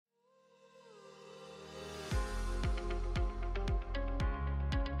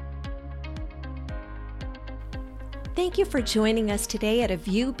Thank you for joining us today at A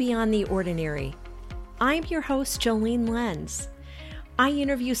View Beyond the Ordinary. I'm your host, Jolene Lenz. I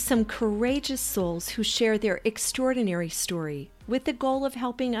interview some courageous souls who share their extraordinary story with the goal of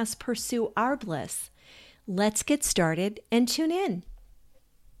helping us pursue our bliss. Let's get started and tune in.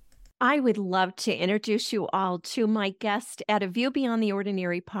 I would love to introduce you all to my guest at A View Beyond the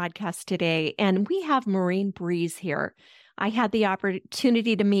Ordinary podcast today, and we have Maureen Breeze here. I had the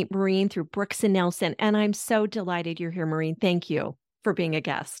opportunity to meet Maureen through Brooks and Nelson, and I'm so delighted you're here, Maureen. Thank you for being a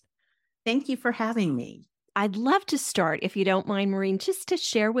guest. Thank you for having me. I'd love to start, if you don't mind, Maureen, just to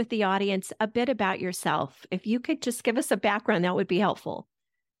share with the audience a bit about yourself. If you could just give us a background, that would be helpful.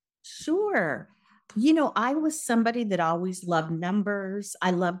 Sure. I was somebody that always loved numbers.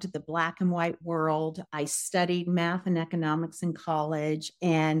 I loved the black and white world. I studied math and economics in college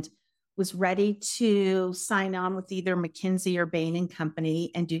and was ready to sign on with either McKinsey or Bain and Company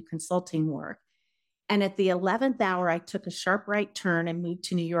and do consulting work. And at the 11th hour, I took a sharp right turn and moved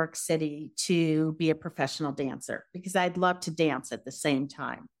to New York City to be a professional dancer because I'd love to dance at the same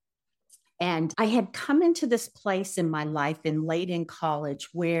time. And I had come into this place in my life late in college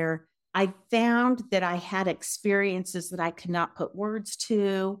where I found that I had experiences that I could not put words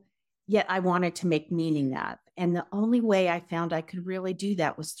to, yet I wanted to make meaning of. And the only way I found I could really do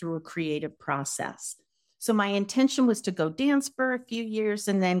that was through a creative process. So my intention was to go dance for a few years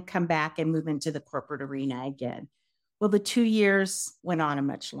and then come back and move into the corporate arena again. Well, the 2 years went on a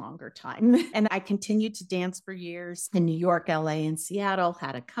much longer time. And I continued to dance for years in New York, LA, and Seattle,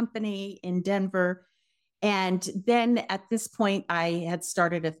 had a company in Denver. And then at this point, I had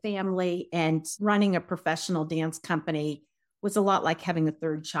started a family, and running a professional dance company was a lot like having a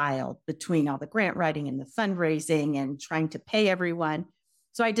third child between all the grant writing and the fundraising and trying to pay everyone.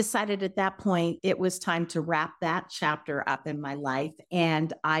 So I decided at that point, it was time to wrap that chapter up in my life.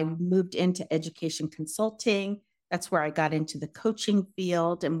 And I moved into education consulting. That's where I got into the coaching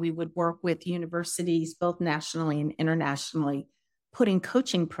field. And we would work with universities, both nationally and internationally, putting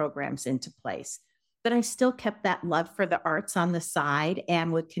coaching programs into place. But I still kept that love for the arts on the side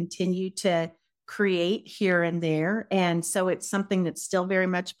and would continue to create here and there. And so it's something that's still very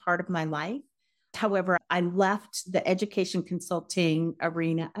much part of my life. However, I left the education consulting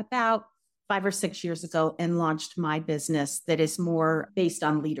arena about 5 or 6 years ago and launched my business that is more based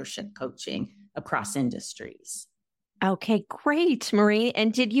on leadership coaching across industries. Okay, great, Maureen.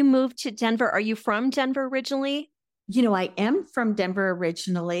 And did you move to Denver? Are you from Denver originally? I am from Denver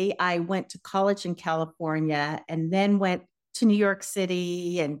originally. I went to college in California and then went to New York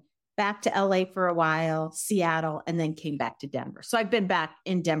City and back to LA for a while, Seattle, and then came back to Denver. So I've been back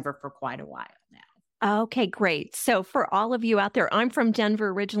in Denver for quite a while now. Okay, great. So for all of you out there, I'm from Denver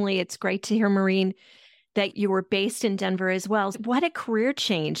originally. It's great to hear, Maureen, that you were based in Denver as well. What a career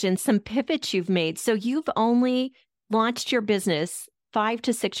change and some pivots you've made. So you've only launched your business 5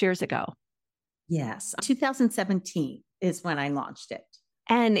 to 6 years ago. Yes. 2017 is when I launched it.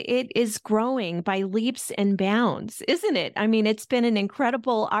 And it is growing by leaps and bounds, isn't it? I mean, it's been an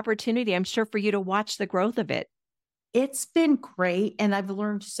incredible opportunity, I'm sure, for you to watch the growth of it. It's been great. And I've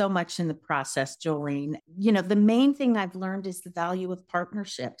learned so much in the process, Jolene. The main thing I've learned is the value of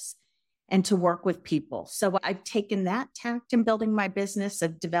partnerships and to work with people. So I've taken that tact in building my business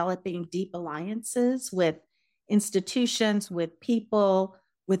of developing deep alliances with institutions, with people,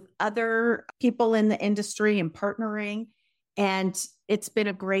 with other people in the industry and partnering. And it's been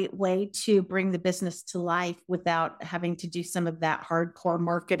a great way to bring the business to life without having to do some of that hardcore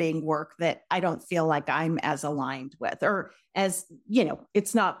marketing work that I don't feel like I'm as aligned with, or as,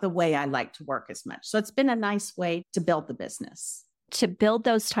 it's not the way I like to work as much. So it's been a nice way to build the business. To build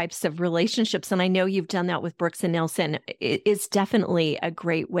those types of relationships, and I know you've done that with Brooks and Nelson, is definitely a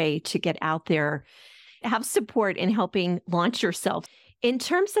great way to get out there, have support in helping launch yourself. In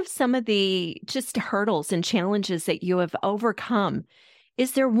terms of some of the just hurdles and challenges that you have overcome,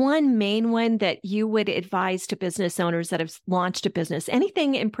 is there one main one that you would advise to business owners that have launched a business?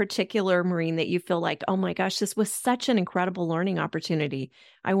 Anything in particular, Maureen, that you feel like, oh my gosh, this was such an incredible learning opportunity.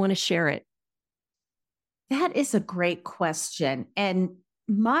 I want to share it. That is a great question. And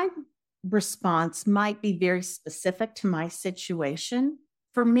my response might be very specific to my situation.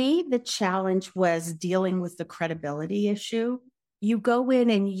 For me, the challenge was dealing with the credibility issue. You go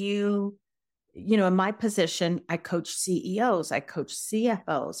in and in my position, I coach CEOs, I coach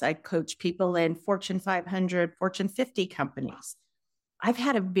CFOs, I coach people in Fortune 500, Fortune 50 companies. I've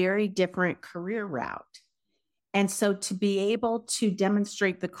had a very different career route. And so to be able to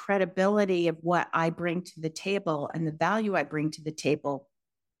demonstrate the credibility of what I bring to the table and the value I bring to the table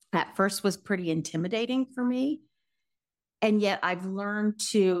at first was pretty intimidating for me. And yet I've learned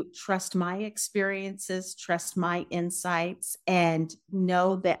to trust my experiences, trust my insights, and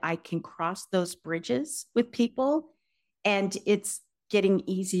know that I can cross those bridges with people. And it's getting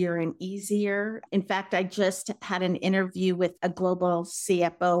easier and easier. In fact, I just had an interview with a global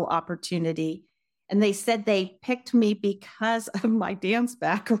CFO opportunity, and they said they picked me because of my dance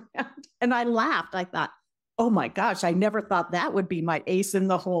background. And I laughed. I thought, oh my gosh, I never thought that would be my ace in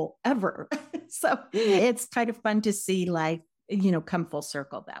the hole ever. So it's kind of fun to see life, come full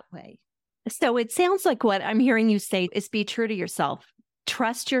circle that way. So it sounds like what I'm hearing you say is be true to yourself,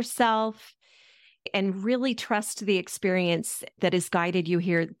 trust yourself, and really trust the experience that has guided you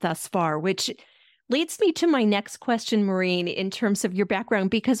here thus far, which leads me to my next question, Maureen, in terms of your background,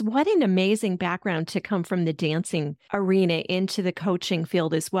 because what an amazing background to come from the dancing arena into the coaching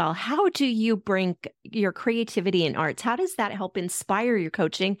field as well. How do you bring your creativity and arts? How does that help inspire your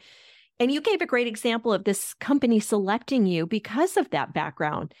coaching? And you gave a great example of this company selecting you because of that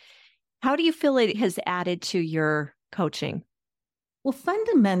background. How do you feel it has added to your coaching? Well,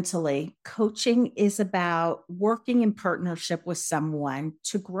 fundamentally, coaching is about working in partnership with someone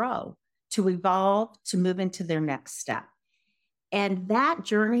to grow, to evolve, to move into their next step. And that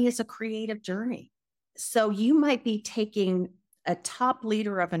journey is a creative journey. So you might be taking a top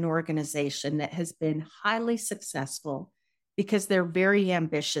leader of an organization that has been highly successful because they're very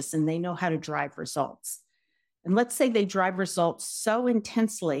ambitious and they know how to drive results. And let's say they drive results so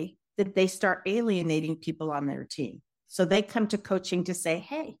intensely that they start alienating people on their team. So they come to coaching to say,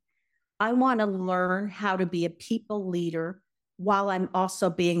 hey, I want to learn how to be a people leader while I'm also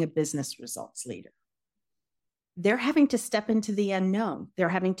being a business results leader. They're having to step into the unknown. They're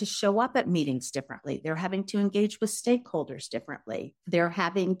having to show up at meetings differently. They're having to engage with stakeholders differently. They're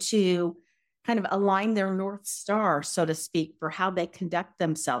having to kind of align their North Star, so to speak, for how they conduct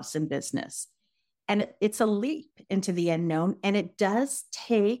themselves in business. And it's a leap into the unknown. And it does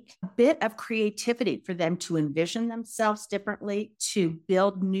take a bit of creativity for them to envision themselves differently, to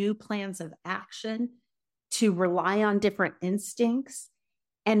build new plans of action, to rely on different instincts.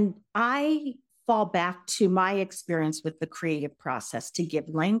 And I fall back to my experience with the creative process to give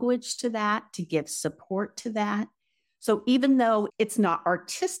language to that, to give support to that. So even though it's not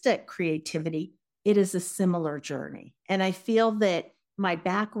artistic creativity, it is a similar journey. And I feel that my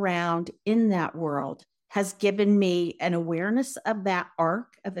background in that world has given me an awareness of that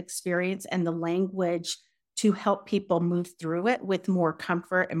arc of experience and the language to help people move through it with more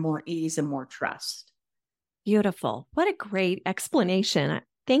comfort and more ease and more trust. Beautiful. What a great explanation.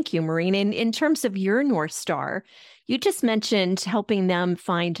 Thank you, Maureen. And in terms of your North Star, you just mentioned helping them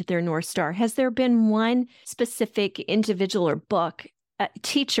find their North Star. Has there been one specific individual or book,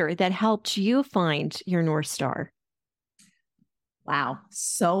 teacher that helped you find your North Star? Wow,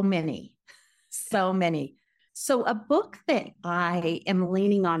 so many. So a book that I am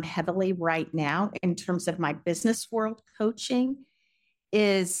leaning on heavily right now in terms of my business world coaching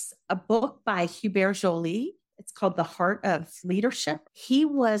is a book by Hubert Joly. It's called The Heart of Leadership. He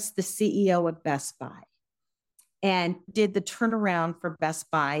was the CEO of Best Buy and did the turnaround for Best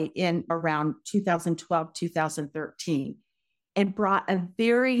Buy in around 2012, 2013, and brought a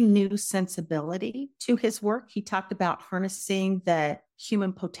very new sensibility to his work. He talked about harnessing the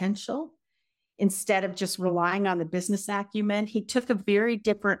human potential instead of just relying on the business acumen. He took a very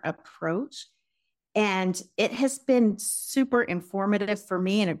different approach. And it has been super informative for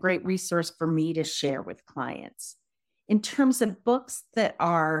me and a great resource for me to share with clients. In terms of books that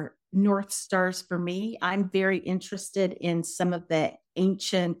are North Stars for me, I'm very interested in some of the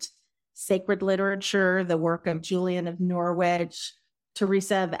ancient sacred literature, the work of Julian of Norwich,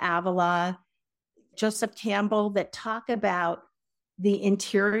 Teresa of Avila, Joseph Campbell, that talk about the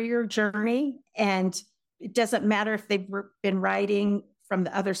interior journey. And it doesn't matter if they've been writing from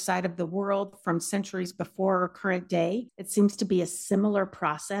the other side of the world, from centuries before or current day. It seems to be a similar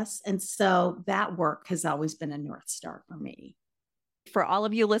process. And so that work has always been a North Star for me. For all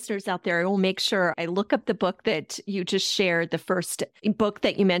of you listeners out there, I will make sure I look up the book that you just shared, the first book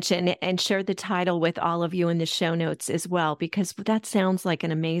that you mentioned, and share the title with all of you in the show notes as well, because that sounds like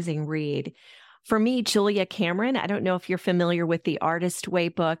an amazing read. For me, Julia Cameron, I don't know if you're familiar with the Artist Way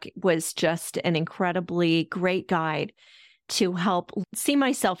book, was just an incredibly great guide to help see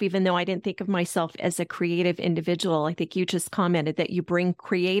myself, even though I didn't think of myself as a creative individual. I think you just commented that you bring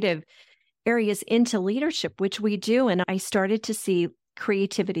creative areas into leadership, which we do. And I started to see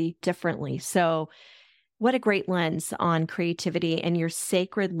creativity differently. So what a great lens on creativity and your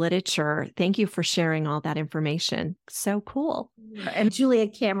sacred literature. Thank you for sharing all that information. So cool. And Julia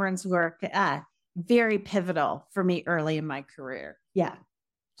Cameron's work, very pivotal for me early in my career. Yeah.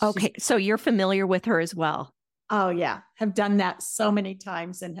 Okay. So you're familiar with her as well. Oh, yeah. Have done that so many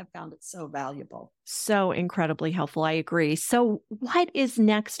times and have found it so valuable. So incredibly helpful. I agree. So, what is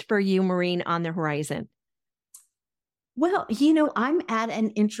next for you, Maureen, on the horizon? Well, I'm at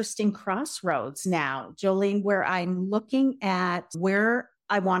an interesting crossroads now, Jolene, where I'm looking at where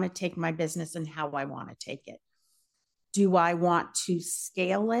I want to take my business and how I want to take it. Do I want to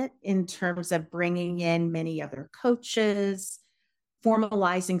scale it in terms of bringing in many other coaches,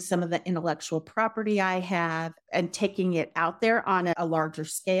 formalizing some of the intellectual property I have, and taking it out there on a larger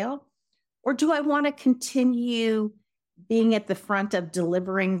scale? Or do I want to continue being at the front of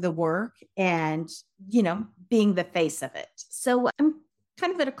delivering the work and, being the face of it? So I'm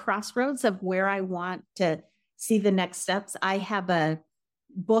kind of at a crossroads of where I want to see the next steps. I have a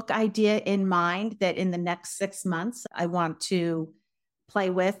book idea in mind that in the next 6 months, I want to play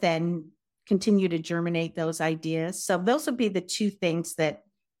with and continue to germinate those ideas. So those would be the two things that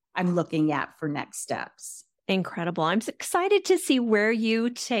I'm looking at for next steps. Incredible. I'm excited to see where you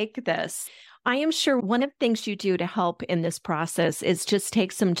take this. I am sure one of the things you do to help in this process is just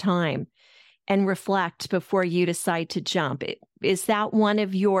take some time and reflect before you decide to jump. Is that one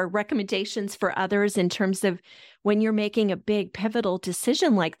of your recommendations for others in terms of when you're making a big pivotal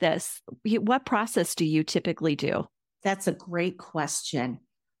decision like this? What process do you typically do? That's a great question.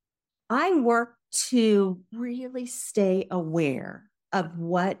 I work to really stay aware of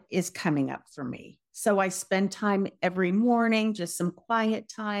what is coming up for me. So I spend time every morning, just some quiet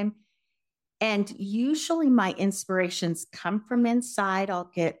time. And usually my inspirations come from inside. I'll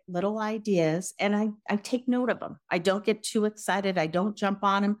get little ideas and I take note of them. I don't get too excited. I don't jump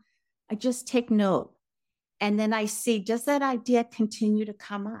on them. I just take note. And then I see, does that idea continue to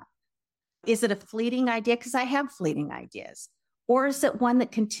come up? Is it a fleeting idea? Because I have fleeting ideas. Or is it one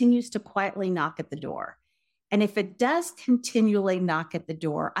that continues to quietly knock at the door? And if it does continually knock at the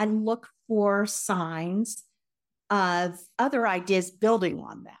door, I look for signs of other ideas building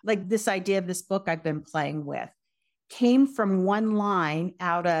on that. Like this idea of this book I've been playing with came from one line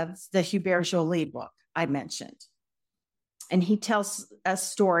out of the Hubert Joly book I mentioned. And he tells a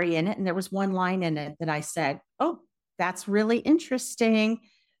story in it. And there was one line in it that I said, oh, that's really interesting.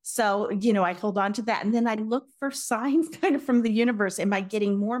 So, I hold on to that. And then I look for signs kind of from the universe. Am I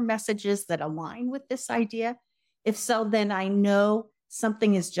getting more messages that align with this idea? If so, then I know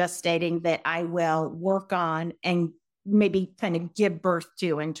something is gestating that I will work on and maybe kind of give birth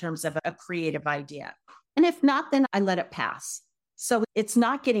to in terms of a creative idea. And if not, then I let it pass. So it's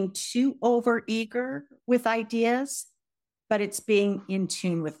not getting too over eager with ideas, but it's being in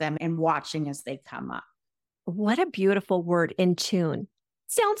tune with them and watching as they come up. What a beautiful word, in tune.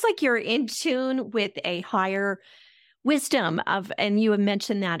 Sounds like you're in tune with a higher wisdom and you had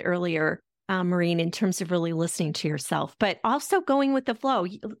mentioned that earlier, Maureen, in terms of really listening to yourself, but also going with the flow.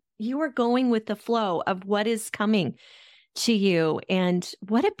 You are going with the flow of what is coming to you. And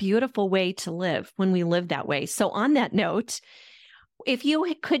what a beautiful way to live when we live that way. So on that note, if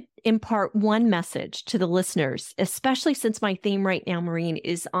you could impart one message to the listeners, especially since my theme right now, Maureen,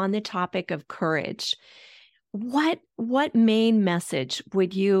 is on the topic of courage, what main message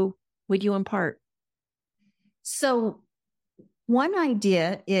would you impart? So one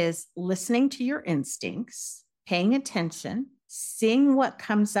idea is listening to your instincts, paying attention, seeing what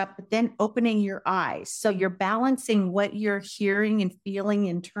comes up, but then opening your eyes. So you're balancing what you're hearing and feeling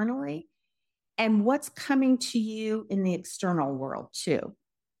internally and what's coming to you in the external world too.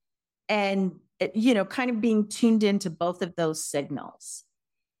 And, kind of being tuned into both of those signals.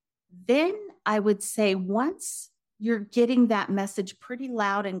 Then I would say once you're getting that message pretty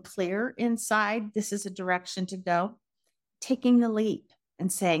loud and clear inside, this is a direction to go, taking the leap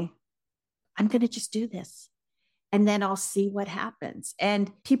and saying, I'm going to just do this. And then I'll see what happens.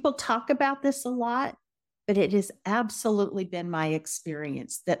 And people talk about this a lot, but it has absolutely been my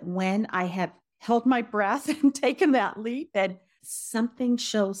experience that when I have held my breath and taken that leap and something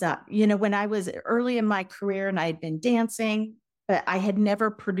shows up. When I was early in my career and I had been dancing, but I had never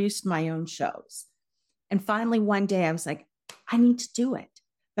produced my own shows. And finally, one day I was like, I need to do it.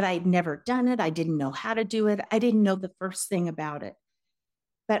 But I had never done it. I didn't know how to do it. I didn't know the first thing about it.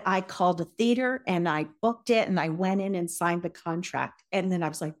 But I called a theater and I booked it and I went in and signed the contract. And then I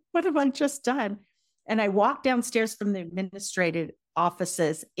was like, what have I just done? And I walked downstairs from the administrative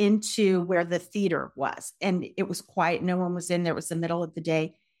offices into where the theater was. And it was quiet. No one was in there. It was the middle of the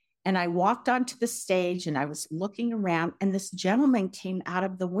day. And I walked onto the stage and I was looking around and this gentleman came out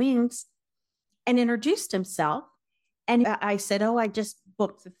of the wings and introduced himself. And I said, oh, I just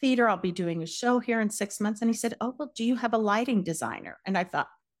booked the theater. I'll be doing a show here in 6 months. And he said, oh, well, do you have a lighting designer? And I thought,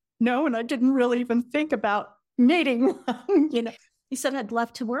 no. And I didn't really even think about meeting one. He said, I'd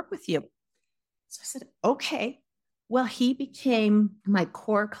love to work with you. So I said, okay. Well, he became my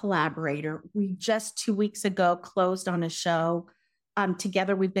core collaborator. We just 2 weeks ago closed on a show.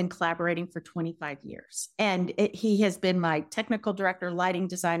 Together, we've been collaborating for 25 years. And he has been my technical director, lighting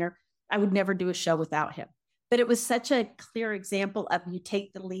designer. I would never do a show without him. But it was such a clear example of you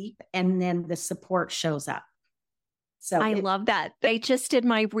take the leap and then the support shows up. So I love that. I just did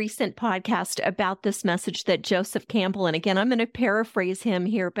my recent podcast about this message that Joseph Campbell, and again, I'm going to paraphrase him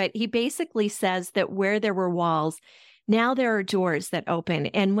here, but he basically says that where there were walls, now there are doors that open.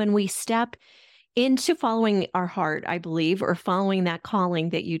 And when we step into following our heart, I believe, or following that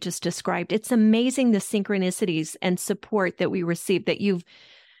calling that you just described, it's amazing the synchronicities and support that we receive that you've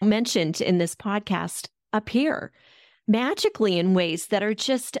mentioned in this podcast appear magically in ways that are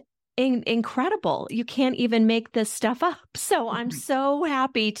just incredible. You can't even make this stuff up. So I'm so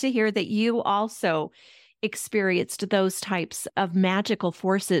happy to hear that you also experienced those types of magical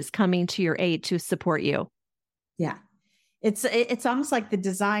forces coming to your aid to support you. Yeah. It's almost like the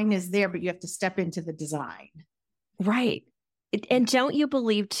design is there, but you have to step into the design. Right. And don't you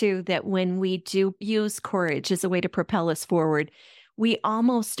believe too that when we do use courage as a way to propel us forward, we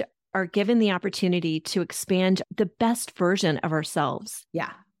almost are given the opportunity to expand the best version of ourselves?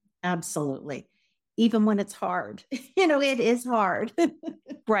 Yeah, absolutely. Even when it's hard, it is hard.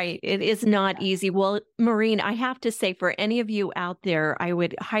 Right. It is not easy. Well, Maureen, I have to say for any of you out there, I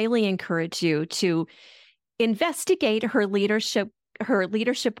would highly encourage you to investigate her leadership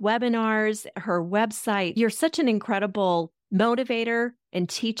webinars, her website. You're such an incredible motivator and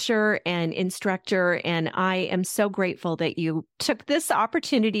teacher and instructor. And I am so grateful that you took this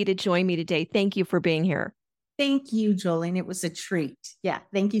opportunity to join me today. Thank you for being here. Thank you, Jolene. It was a treat. Yeah.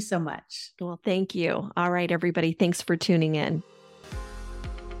 Thank you so much. Well, thank you. All right, everybody. Thanks for tuning in.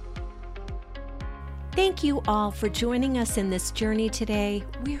 Thank you all for joining us in this journey today.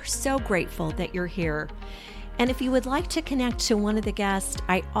 We are so grateful that you're here. And if you would like to connect to one of the guests,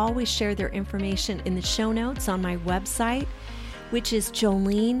 I always share their information in the show notes on my website, which is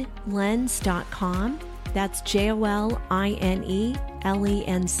jolenelenz.com. That's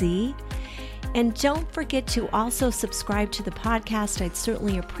JOLINELENZ. And don't forget to also subscribe to the podcast. I'd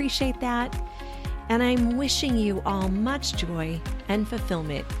certainly appreciate that. And I'm wishing you all much joy and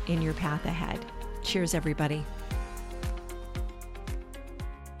fulfillment in your path ahead. Cheers, everybody.